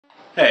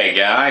Hey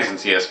guys,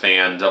 NCS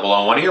Fan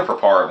 001 here for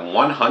part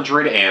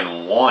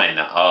 101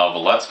 of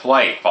Let's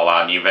Play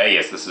Fallout New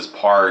Vegas. This is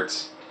part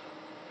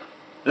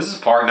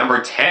number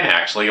 10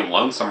 actually of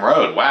Lonesome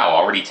Road. Wow,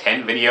 already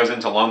 10 videos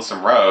into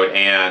Lonesome Road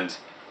and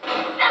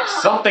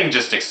something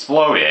just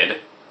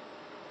exploded.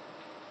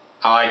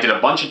 I did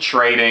a bunch of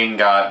trading,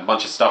 got a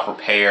bunch of stuff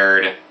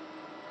repaired,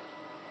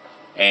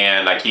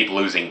 and I keep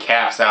losing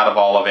caps out of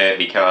all of it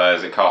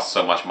because it costs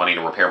so much money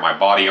to repair my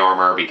body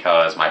armor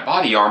because my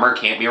body armor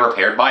can't be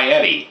repaired by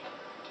Eddie.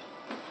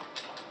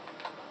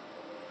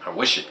 I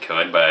wish it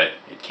could, but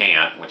it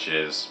can't, which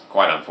is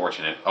quite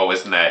unfortunate. Oh,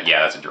 isn't that...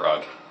 yeah, that's a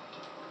drug.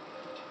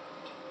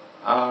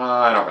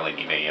 I don't really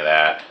need any of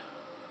that.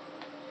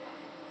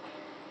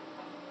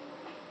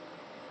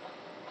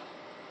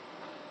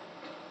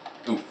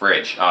 Ooh,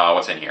 fridge.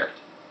 What's in here?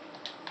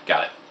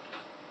 Got it.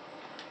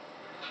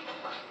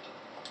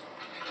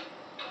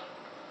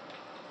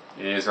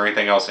 Is there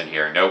anything else in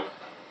here? Nope.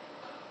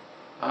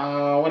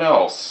 What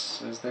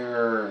else? Is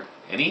there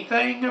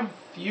anything of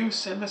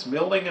use in this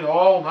building at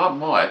all? Not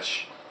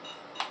much.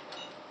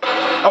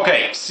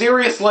 Okay,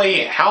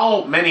 seriously,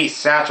 how many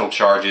satchel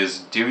charges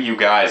do you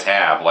guys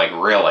have? Like,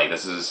 really,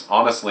 this is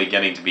honestly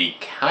getting to be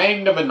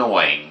kind of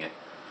annoying.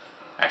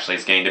 Actually,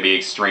 it's getting to be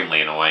extremely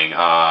annoying.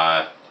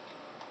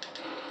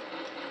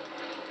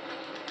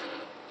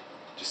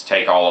 Just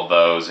take all of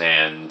those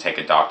and take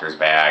a doctor's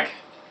bag.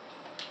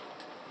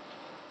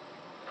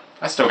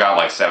 I still got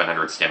like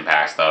 700 stim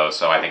packs though,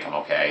 so I think I'm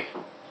okay.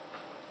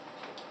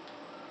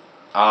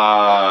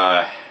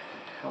 How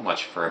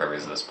much further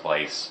is this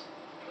place?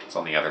 It's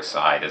on the other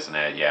side, isn't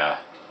it? Yeah.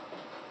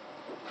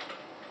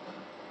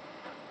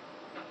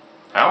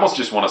 I almost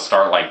just want to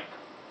start like...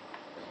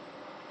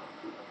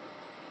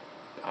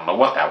 I don't know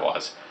what that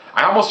was.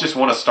 I almost just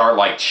want to start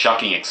like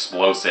chucking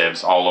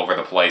explosives all over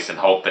the place and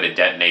hope that it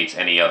detonates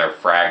any other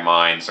frag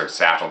mines or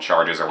satchel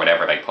charges or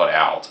whatever they put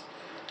out.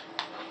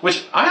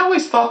 Which, I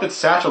always thought that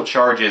satchel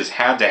charges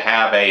had to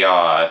have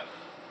a,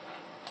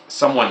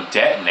 someone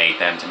detonate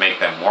them to make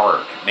them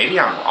work. Maybe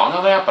I'm wrong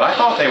on that, but I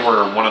thought they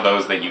were one of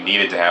those that you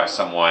needed to have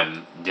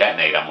someone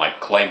detonate them, like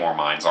Claymore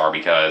mines are,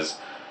 because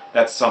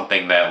that's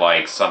something that,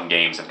 like, some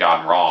games have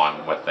gotten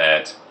wrong with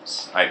that.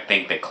 I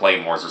think that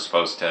Claymores are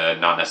supposed to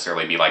not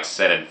necessarily be, like,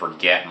 set and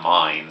forget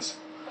mines.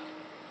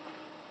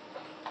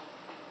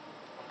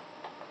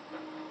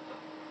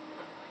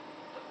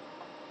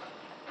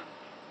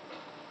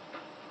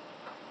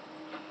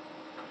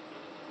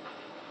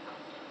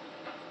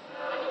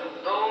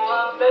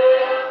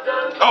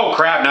 Oh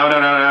crap, no.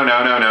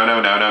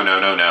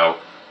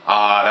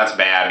 That's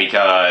bad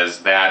because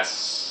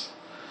that's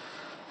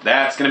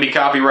gonna be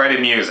copyrighted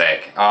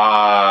music.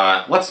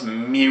 Let's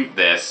mute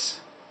this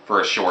for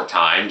a short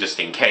time, just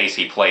in case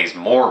he plays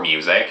more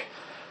music.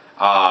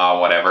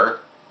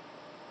 Whatever.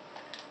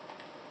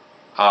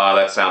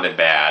 That sounded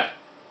bad.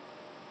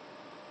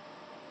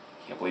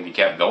 Can't believe he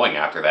kept going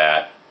after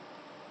that.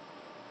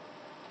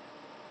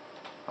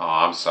 Oh,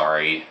 I'm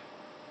sorry.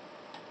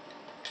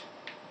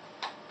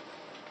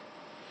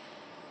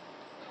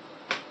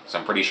 So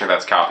I'm pretty sure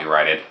that's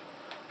copyrighted. If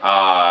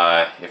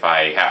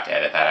I have to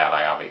edit that out,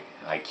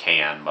 I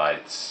can,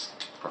 but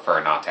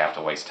prefer not to have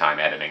to waste time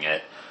editing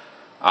it.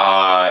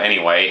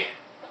 Anyway.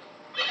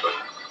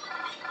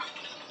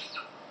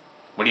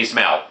 What do you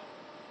smell?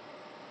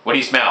 What do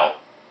you smell?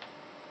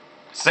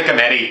 Sick 'em,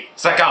 Eddie.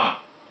 Sick 'em.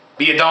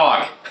 Be a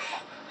dog.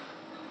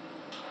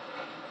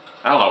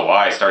 I don't know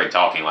why I started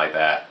talking like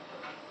that.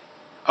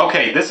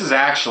 Okay, this is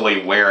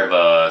actually where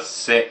the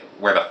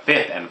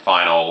fifth and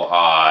final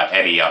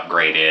Eddie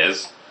upgrade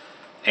is.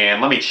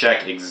 And let me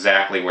check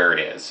exactly where it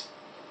is.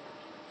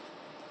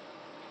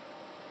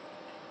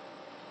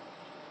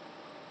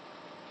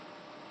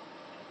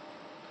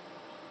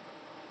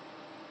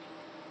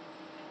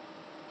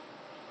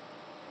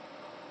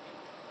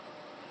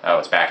 Oh,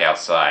 it's back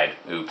outside.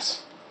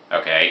 Oops.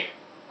 Okay.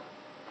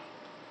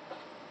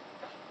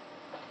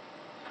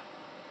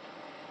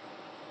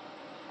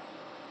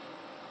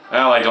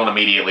 Well, I don't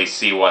immediately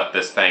see what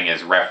this thing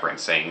is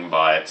referencing,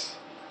 but...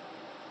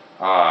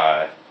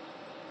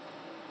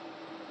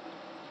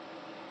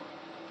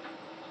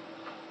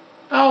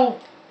 Oh.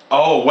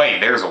 Oh,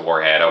 wait, there's a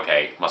warhead.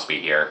 Okay, must be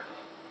here.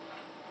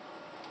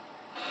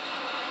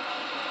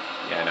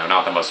 Yeah, no,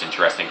 not the most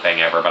interesting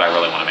thing ever, but I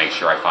really want to make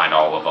sure I find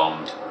all of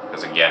them,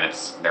 because again,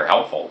 they're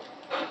helpful.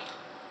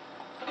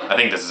 I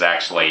think this is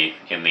actually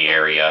in the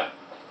area.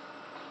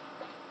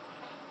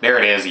 There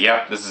it is.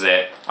 Yep, this is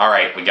it.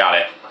 Alright, we got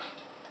it.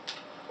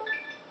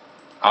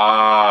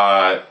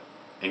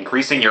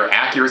 Increasing your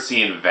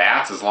accuracy in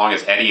VATS as long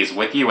as Eddie is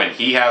with you and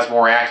he has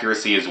more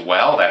accuracy as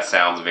well. That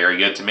sounds very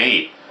good to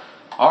me.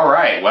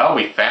 Alright, well,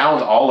 we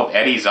found all of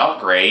Eddie's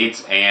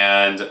upgrades,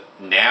 and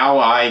now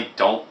I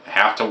don't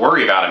have to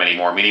worry about him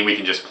anymore, meaning we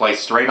can just play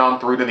straight on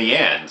through to the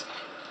end.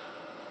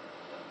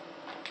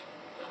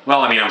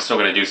 Well, I mean, I'm still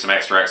going to do some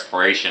extra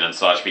exploration and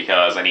such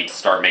because I need to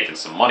start making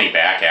some money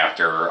back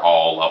after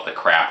all of the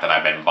crap that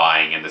I've been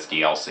buying in this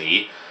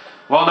DLC.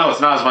 Well, no,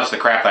 it's not as much the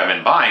crap that I've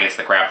been buying, it's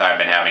the crap that I've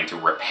been having to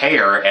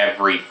repair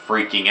every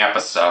freaking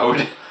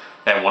episode.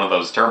 at one of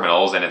those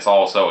terminals, and it's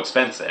all so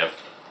expensive.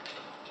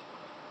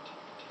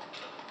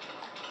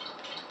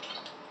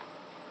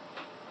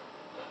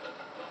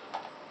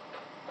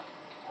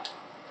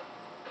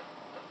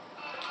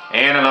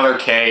 And another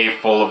cave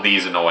full of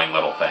these annoying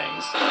little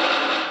things.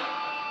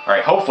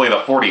 Alright, hopefully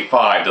the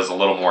 45 does a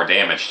little more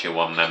damage to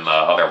them than the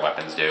other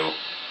weapons do.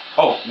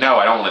 Oh, no,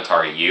 I don't want to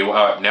target you.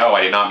 No,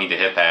 I did not mean to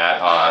hit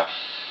that.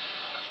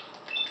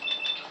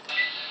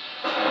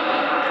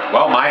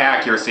 Well, my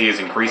accuracy is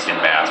increased in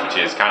bats, which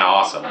is kind of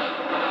awesome.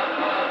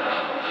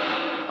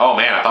 Oh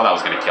man, I thought that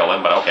was going to kill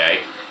him, but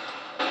okay.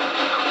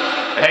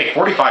 But hey,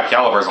 45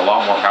 caliber is a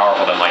lot more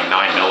powerful than like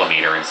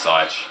 9mm and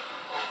such.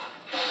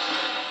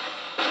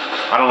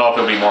 I don't know if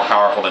it would be more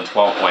powerful than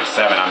 12.7.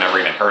 I've never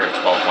even heard of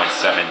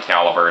 12.7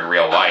 caliber in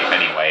real life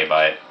anyway,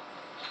 but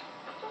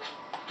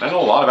I know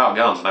a lot about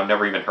guns, and I've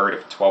never even heard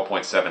if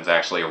 12.7 is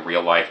actually a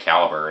real life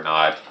caliber or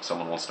not. If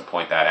someone wants to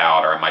point that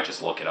out, or I might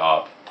just look it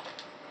up.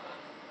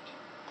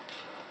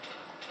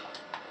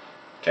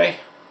 Okay.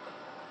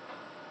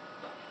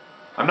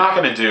 I'm not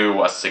going to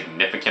do a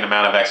significant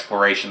amount of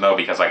exploration, though,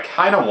 because I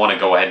kind of want to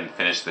go ahead and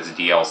finish this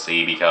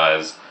DLC,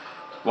 because,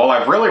 well,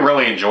 I've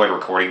really enjoyed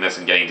recording this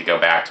and getting to go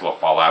back to a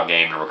Fallout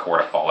game and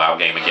record a Fallout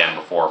game again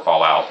before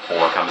Fallout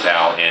 4 comes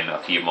out in a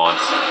few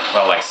months.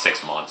 Well, like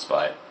 6 months,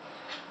 but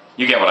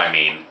you get what I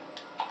mean.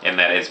 And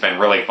that it's been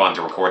really fun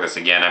to record this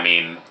again. I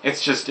mean,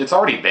 it's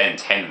already been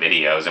 10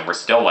 videos, and we're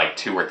still like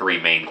 2 or 3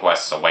 main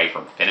quests away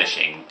from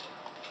finishing.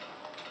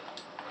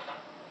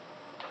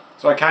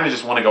 So I kind of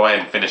just want to go ahead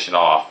and finish it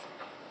off.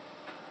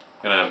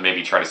 I'm going to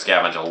maybe try to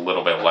scavenge a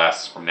little bit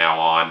less from now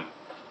on.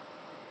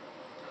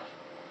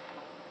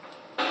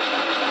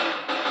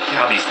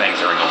 God, these things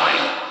are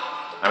annoying.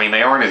 I mean,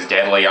 they aren't as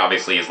deadly,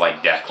 obviously, as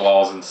like death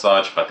claws and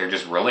such, but they're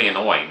just really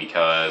annoying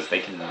because they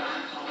can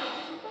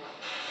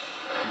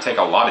take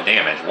a lot of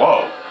damage.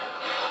 Whoa.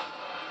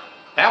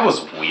 That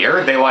was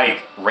weird. They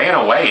like ran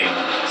away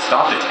and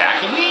stopped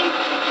attacking me?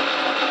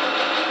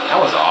 That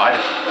was odd.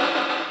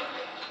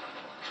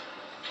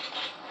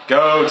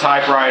 Go,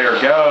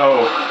 typewriter,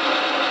 go!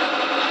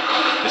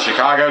 The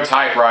Chicago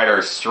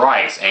typewriter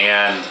strikes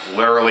and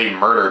literally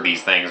murdered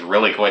these things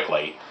really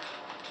quickly.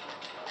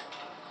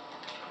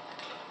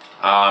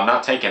 I'm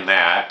not taking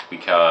that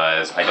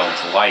because I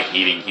don't like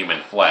eating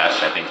human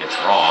flesh. I think it's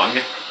wrong.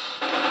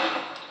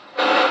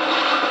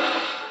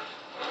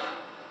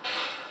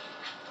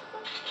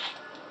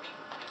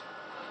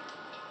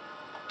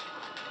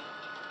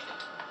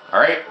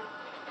 Alright,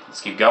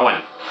 let's keep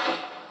going.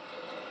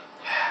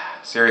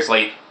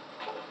 Seriously.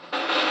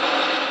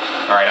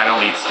 Alright, I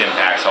don't need stim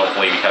packs,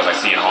 hopefully, because I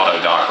see an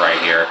auto dock right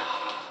here.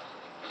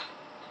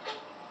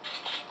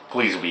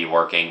 Please be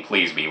working.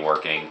 Please be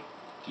working.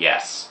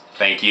 Yes.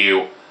 Thank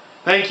you.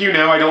 Thank you.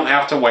 Now I don't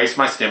have to waste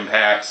my stim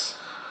packs.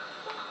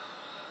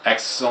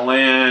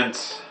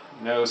 Excellent.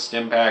 No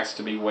stim packs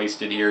to be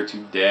wasted here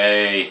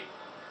today.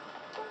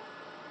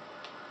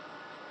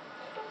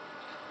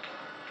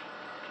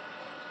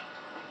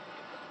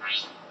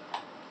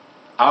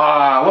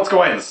 Let's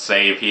go ahead and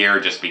save here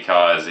just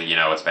because, you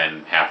know, it's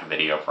been half a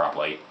video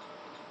probably.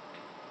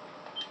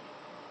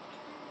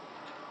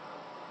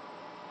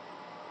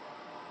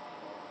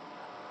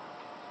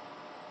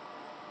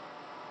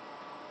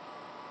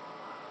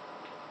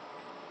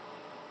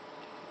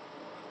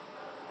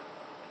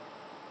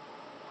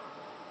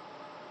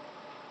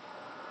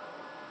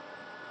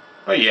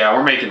 But yeah,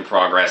 we're making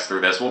progress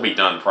through this. We'll be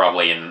done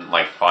probably in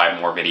like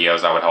 5 more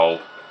videos, I would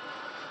hope.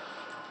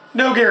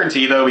 No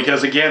guarantee though,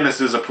 because again,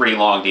 this is a pretty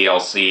long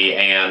DLC,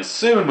 and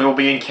soon we'll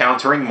be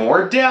encountering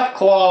more Death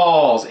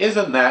Claws!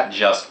 Isn't that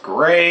just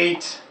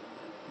great?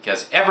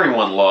 Because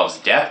everyone loves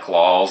Death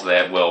Claws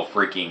that will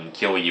freaking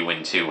kill you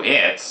in 2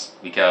 hits,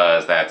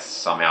 because that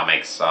somehow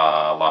makes a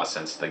lot of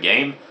sense to the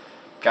game.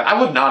 God,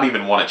 I would not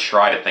even want to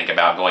try to think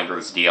about going through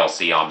this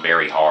DLC on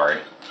very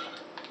hard.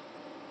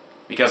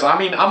 Because, I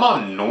mean, I'm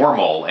on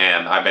normal,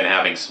 and I've been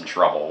having some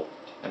trouble.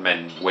 I've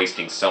been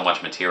wasting so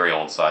much material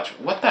and such.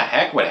 What the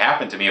heck would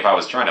happen to me if I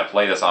was trying to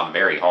play this on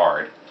very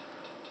hard?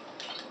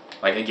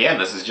 Like, again,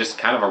 this is just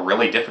kind of a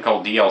really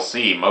difficult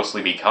DLC,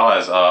 mostly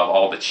because of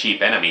all the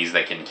cheap enemies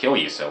that can kill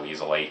you so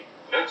easily.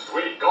 Next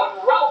week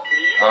on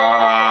Ralphie...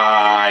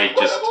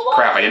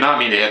 Crap, I did not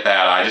mean to hit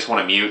that. I just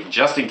want to mute,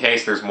 just in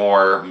case there's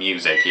more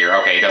music here.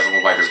 Okay, it doesn't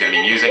look like there's going to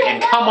be music.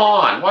 And come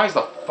on! Why is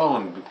the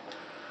phone...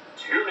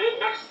 Tune in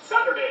next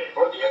Saturday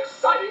for the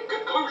exciting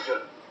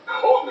conclusion.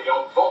 Only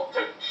on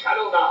Vault-Tec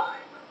Channel 9.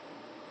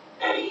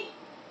 Eddie?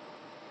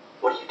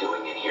 What are you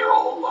doing in here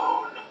all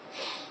alone?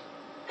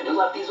 And who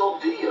left these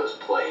old videos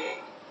playing?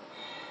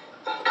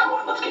 Come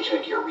on, let's get you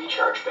into your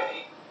recharge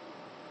bay.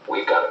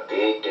 We've got a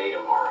big day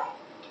tomorrow.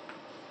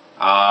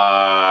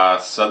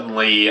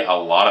 Suddenly a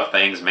lot of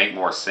things make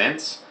more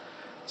sense.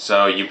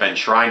 So you've been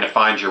trying to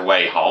find your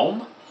way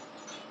home?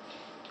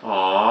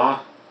 Aww.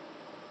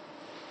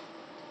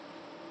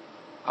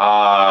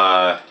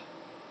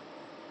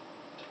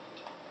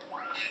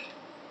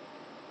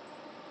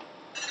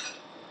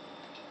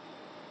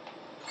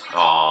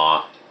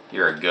 Aw,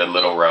 you're a good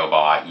little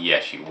robot.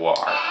 Yes, you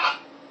are.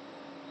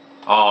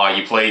 Aw,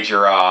 you played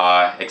your,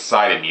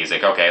 excited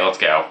music. Okay, let's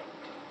go.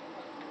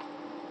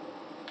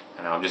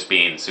 I know, I'm just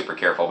being super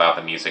careful about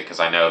the music because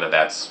I know that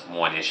that's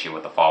one issue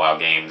with the Fallout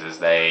games is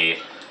they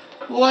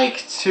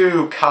like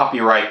to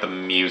copyright the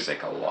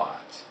music a lot.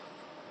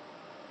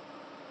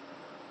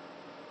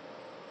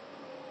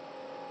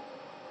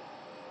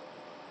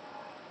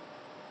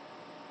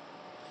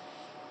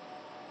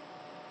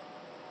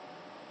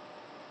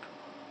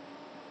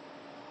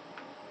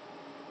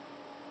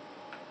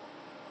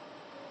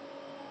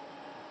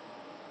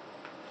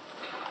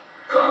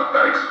 Thought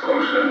that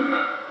explosion,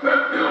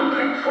 that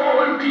building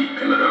falling deep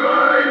in the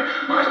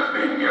divide, might have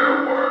been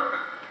your work.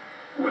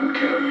 Wouldn't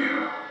kill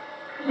you.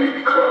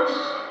 Maybe close.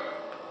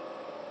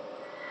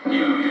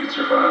 Knew you'd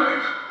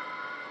survive.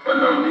 But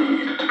no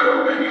need to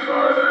go any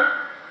farther.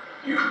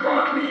 You've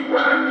brought me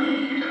what I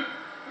need.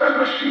 That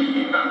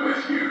machine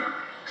with you,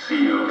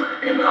 sealed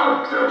in the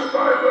Hopeville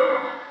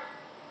silo.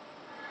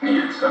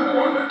 Needed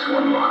someone to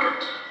unlock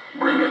it.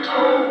 Bring it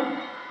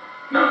home.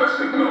 Now the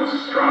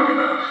signal's strong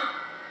enough.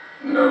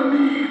 No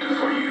need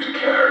for you to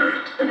carry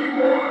it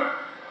anymore.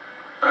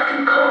 I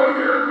can call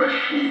your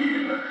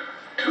machine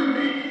to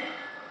me.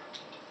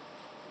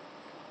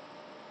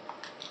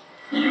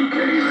 You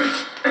gave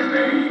it a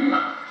name.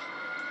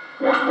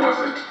 What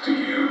was it to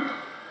you?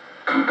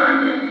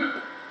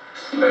 Companion,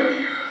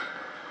 slave,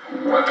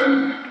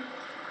 weapon,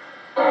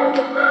 all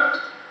of that.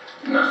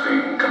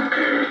 Nothing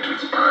compared to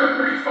its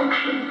primary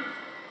function.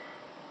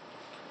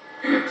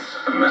 It's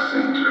a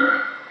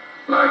messenger,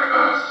 like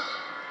us.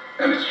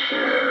 And it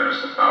shares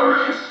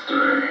our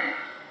history.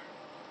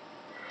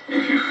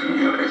 If you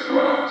feel its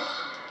loss,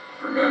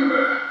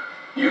 remember,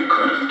 you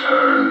could have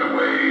turned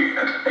away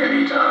at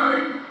any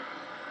time,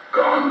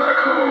 gone back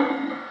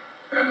home,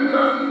 and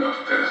none of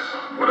this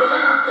would have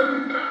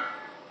happened.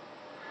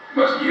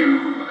 But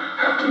you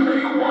have to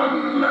make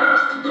one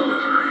last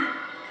delivery,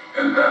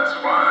 and that's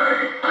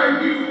why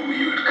I knew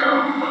you'd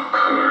come,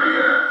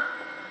 courier.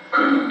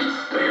 Couldn't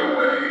stay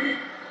away.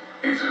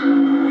 It's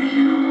who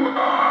you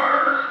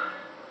are.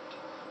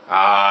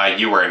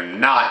 You were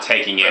not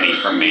taking any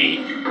from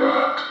me. The you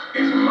brought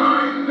is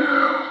mine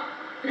now.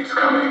 It's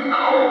coming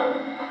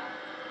home.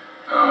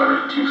 I'll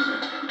reduce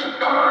it to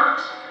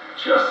parts,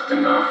 just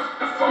enough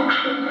to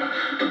function,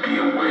 to be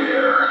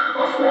aware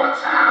of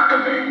what's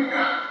happening.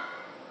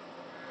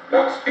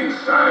 What's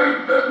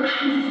inside that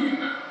machine?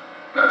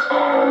 That's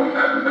all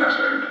that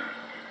mattered.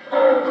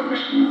 All the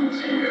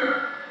machines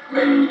here,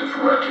 made of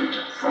wreckage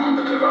from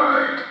the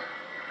divide,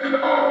 and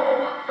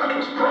all that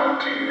was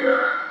brought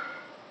here.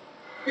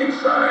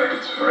 Inside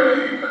its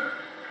frame,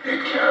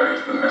 it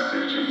carries the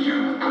message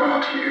you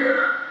brought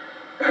here,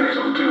 and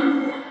it'll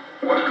do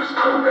what it was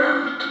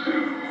programmed to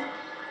do.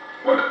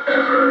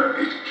 Whatever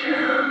it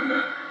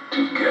can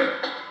to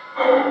get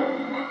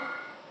home.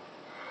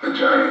 The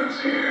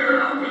giants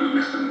here will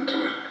listen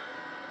to it.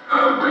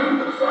 I'll bring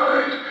the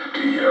divide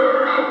to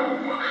your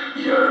home,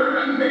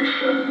 your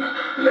nation.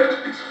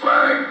 Let its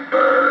flag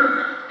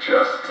burn,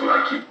 just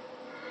like you.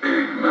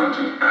 Big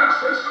Mountain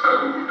Access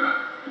Code,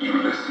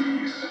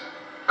 Ulysses.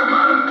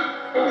 Command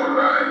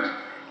override.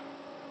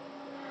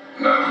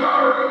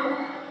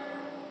 Navarro.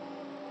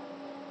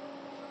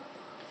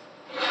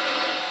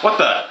 What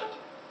the?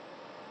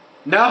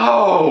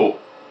 No!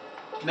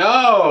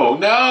 No,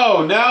 no,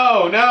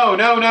 no, no, no,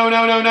 no,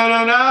 no, no, no,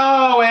 no,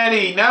 no,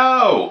 Eddie,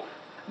 no!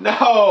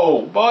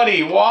 No,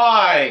 buddy,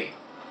 why?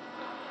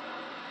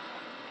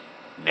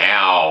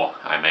 Now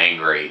I'm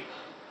angry.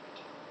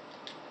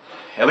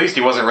 At least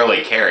he wasn't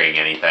really carrying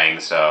anything,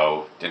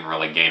 so didn't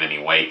really gain any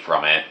weight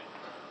from it.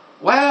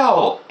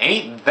 Well,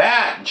 ain't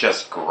that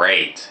just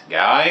great,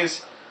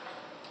 guys?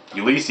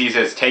 Ulysses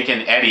has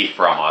taken Eddie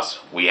from us.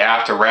 We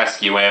have to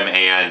rescue him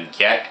and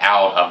get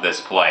out of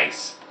this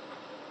place.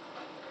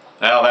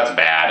 Well, that's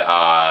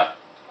bad.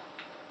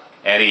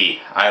 Eddie,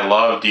 I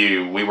loved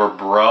you. We were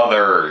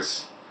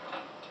brothers.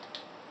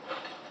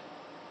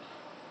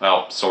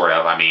 Well, sort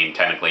of. I mean,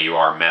 technically you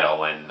are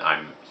metal and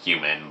I'm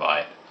human,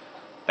 but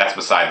that's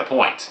beside the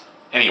point.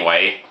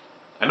 Anyway,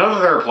 I know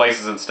that there are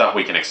places and stuff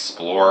we can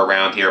explore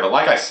around here, but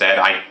like I said,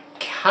 I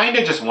kind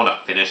of just want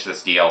to finish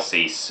this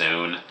DLC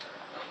soon.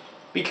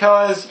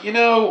 Because, you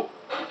know,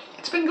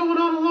 it's been going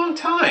on a long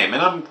time,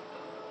 and I'm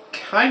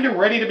kind of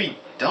ready to be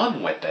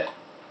done with it.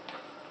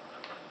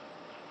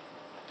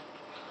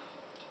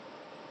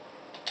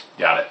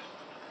 Got it.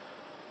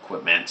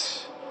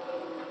 Equipment.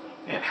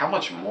 Man, how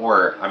much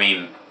more? I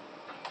mean,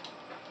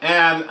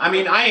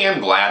 I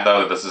am glad, though,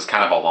 that this is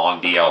kind of a long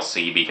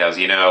DLC, because,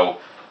 you know,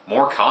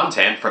 more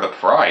content for the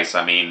price.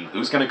 I mean,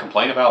 who's going to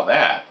complain about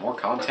that? More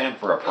content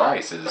for a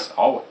price is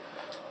all...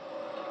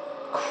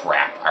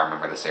 Crap, I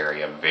remember this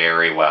area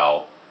very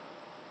well.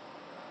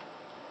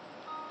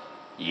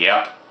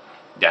 Yep,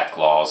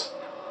 Deathclaws.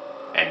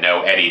 And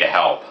no Eddie to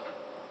help.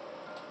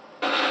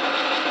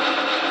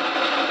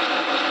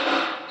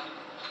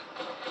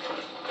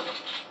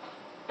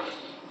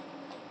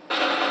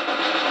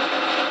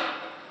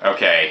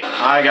 Okay,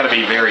 I gotta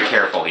be very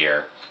careful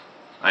here.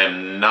 I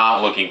am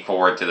not looking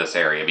forward to this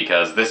area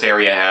because this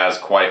area has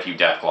quite a few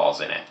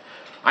Deathclaws in it.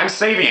 I'm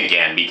saving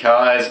again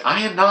because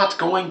I am not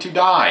going to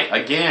die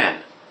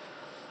again.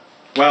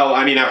 Well,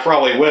 I mean, I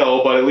probably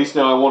will, but at least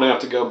now I won't have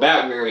to go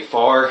back very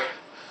far.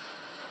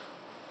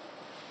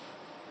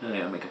 I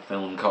gotta make a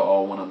phone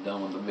call when I'm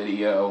done with the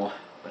video,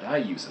 but I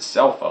use a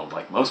cell phone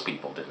like most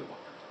people do.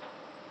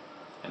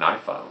 An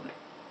iPhone.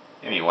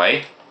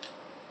 Anyway.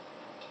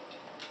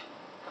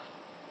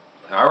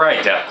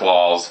 Alright,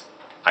 Deathclaws.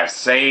 I've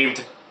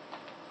saved.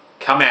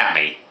 Come at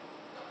me.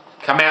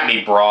 Come at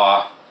me,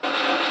 brah.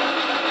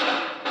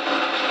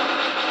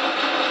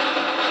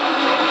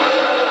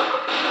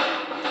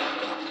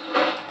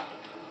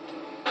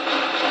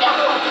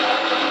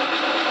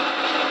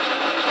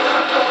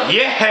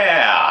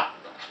 Yeah!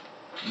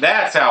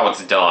 That's how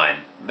it's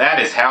done. That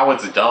is how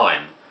it's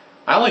done.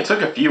 I only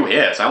took a few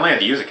hits. I only had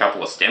to use a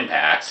couple of stim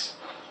packs.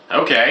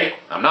 Okay,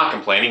 I'm not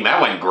complaining.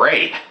 That went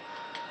great.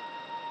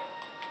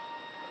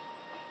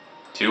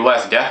 2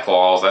 less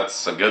Deathclaws,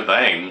 that's a good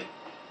thing.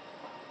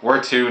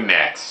 Where to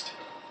next?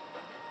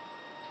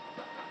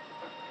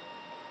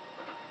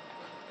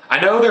 I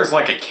know there's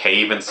like a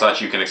cave and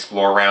such you can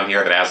explore around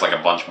here that has like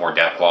a bunch more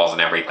Deathclaws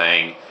and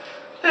everything.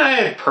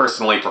 I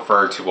personally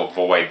prefer to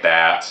avoid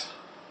that.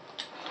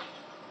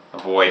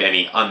 Avoid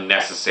any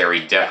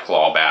unnecessary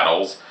Deathclaw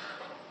battles.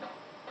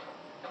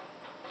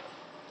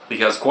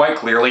 Because quite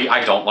clearly,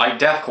 I don't like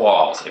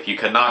Deathclaws, if you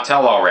could not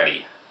tell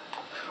already.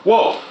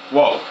 Whoa,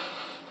 whoa.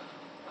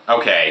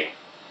 Okay.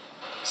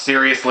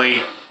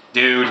 Seriously,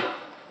 dude?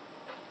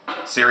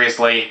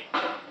 Seriously?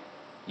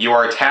 You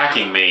are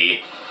attacking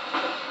me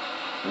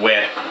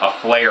with a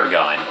flare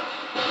gun.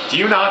 Do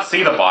you not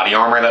see the body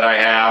armor that I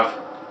have?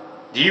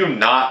 Do you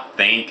not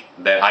think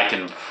that I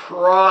can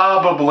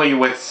probably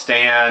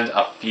withstand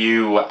a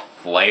few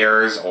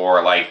flares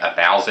or like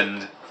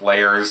 1,000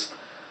 flares?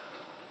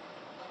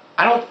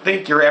 I don't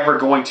think you're ever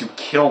going to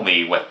kill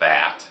me with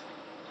that.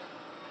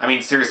 I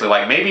mean, seriously,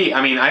 like maybe,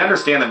 I mean, I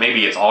understand that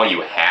maybe it's all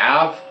you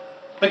have,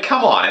 but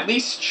come on, at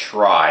least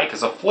try,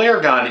 because a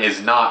flare gun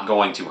is not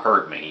going to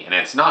hurt me, and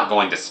it's not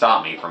going to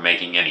stop me from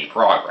making any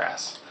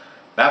progress.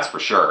 That's for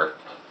sure.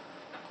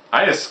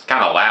 I just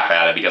kind of laugh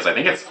at it because I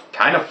think it's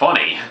kind of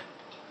funny.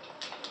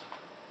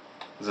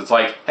 Because it's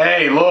like,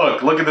 hey,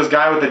 look at this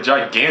guy with the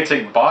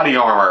gigantic body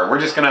armor. We're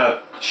just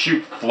gonna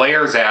shoot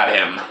flares at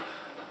him.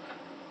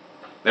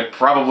 That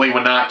probably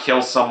would not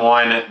kill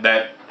someone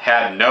that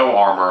had no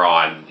armor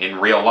on in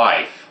real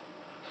life.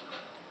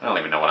 I don't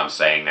even know what I'm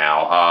saying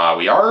now.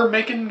 We are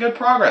making good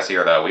progress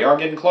here, though. We are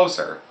getting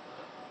closer.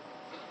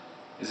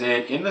 Is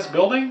it in this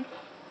building?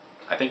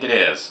 I think it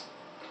is.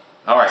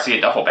 Oh, I see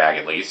a duffel bag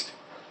at least.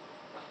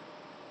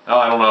 Oh,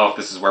 I don't know if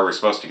this is where we're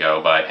supposed to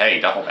go, but hey,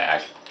 duffel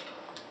bag.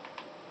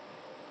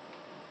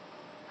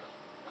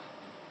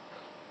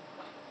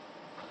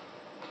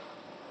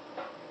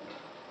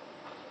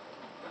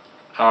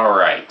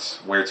 Alright,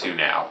 where to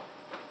now?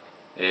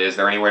 Is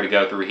there anywhere to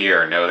go through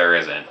here? No, there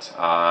isn't.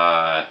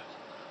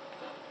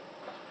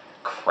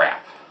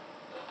 Crap.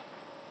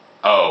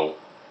 Oh.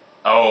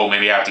 Oh,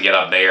 maybe I have to get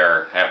up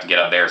there. I have to get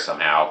up there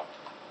somehow.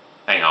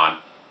 Hang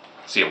on.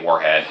 See a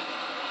warhead.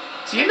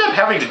 So you end up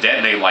having to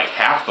detonate like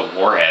half the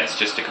warheads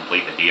just to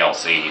complete the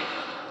DLC.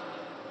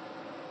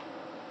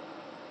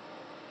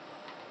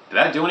 Did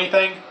that do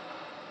anything?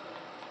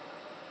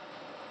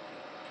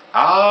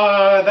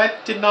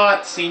 That did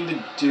not seem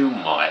to do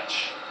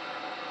much.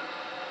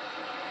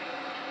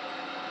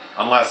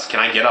 Unless, can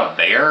I get up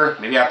there?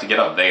 Maybe I have to get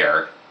up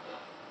there.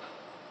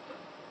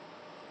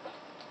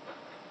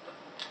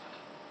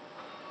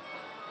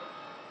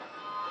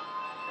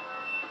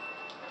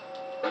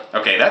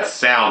 Okay, that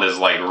sound is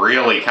like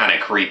really kind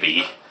of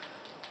creepy.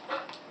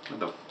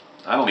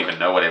 I don't even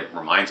know what it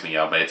reminds me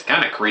of, but it's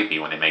kind of creepy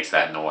when it makes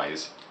that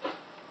noise.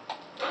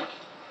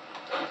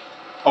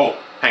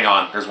 Oh, hang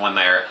on, there's one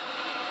there.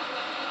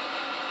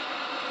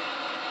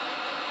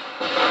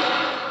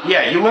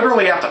 Yeah, you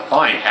literally have to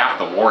find half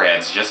the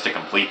warheads just to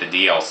complete the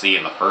DLC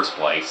in the first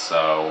place,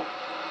 so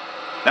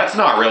that's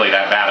not really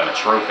that bad of a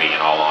trophy, in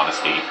all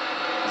honesty.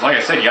 Because like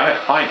I said, you gotta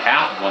find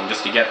half of them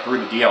just to get through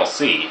the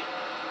DLC.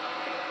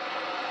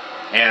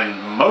 And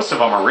most of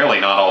them are really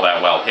not all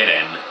that well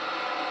hidden.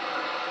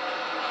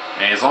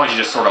 And as long as you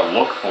just sort of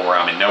look for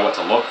them and know what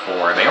to look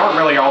for, they aren't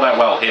really all that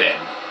well hidden.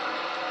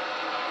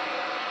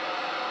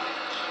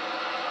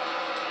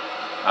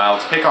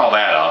 Let's pick all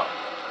that up.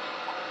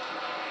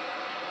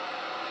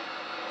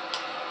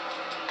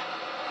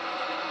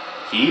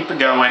 Keep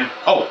going.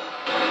 Oh,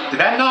 did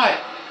that not?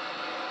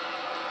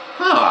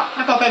 Huh,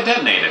 I thought that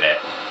detonated it.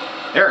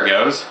 There it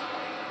goes.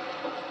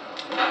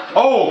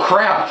 Oh,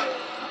 crap.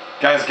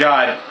 Guy's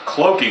got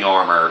cloaking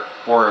armor.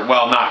 Or,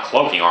 well, not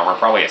cloaking armor,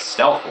 probably a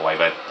stealth boy,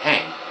 but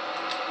dang.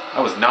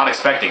 I was not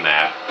expecting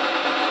that.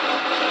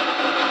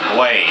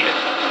 Blade.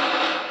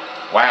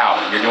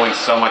 Wow, you're doing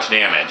so much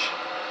damage.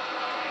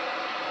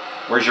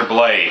 Where's your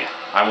blade?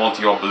 I want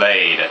your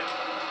blade.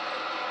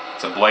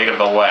 It's a blade of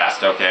the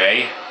West,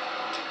 okay?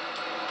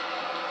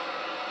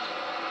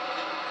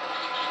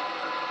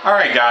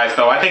 Alright guys,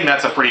 though, I think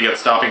that's a pretty good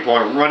stopping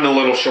point. We're running a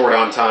little short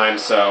on time,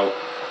 so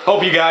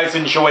Hope you guys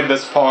enjoyed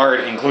this part,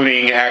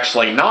 including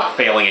actually not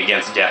failing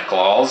against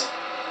Deathclaws.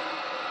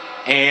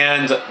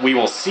 And I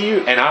will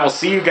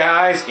see you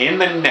guys in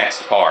the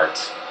next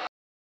part.